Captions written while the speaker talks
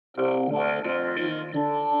The weather in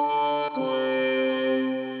Brooklyn.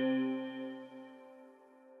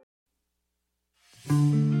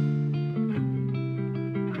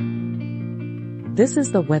 This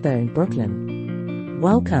is the weather in Brooklyn.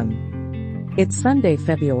 Welcome. It's Sunday,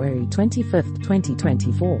 February 25th,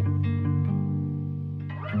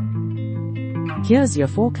 2024. Here's your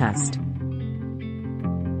forecast.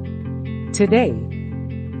 Today,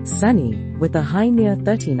 sunny, with a high near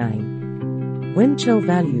 39. Wind chill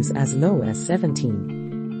values as low as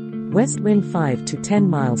 17. West wind 5 to 10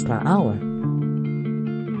 miles per hour.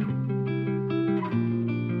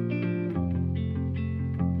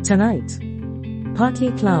 Tonight,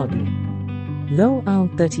 partly cloudy. Low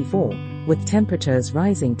around 34, with temperatures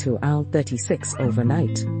rising to around 36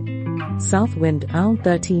 overnight. South wind around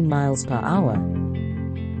 13 miles per hour.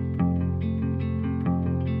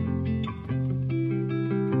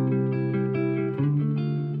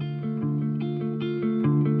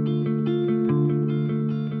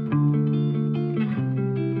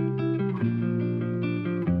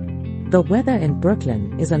 The Weather in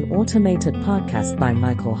Brooklyn is an automated podcast by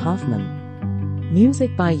Michael Hoffman.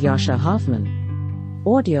 Music by Yasha Hoffman.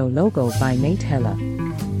 Audio logo by Nate Heller.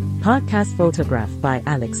 Podcast photograph by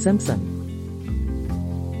Alex Simpson.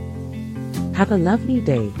 Have a lovely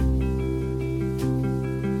day.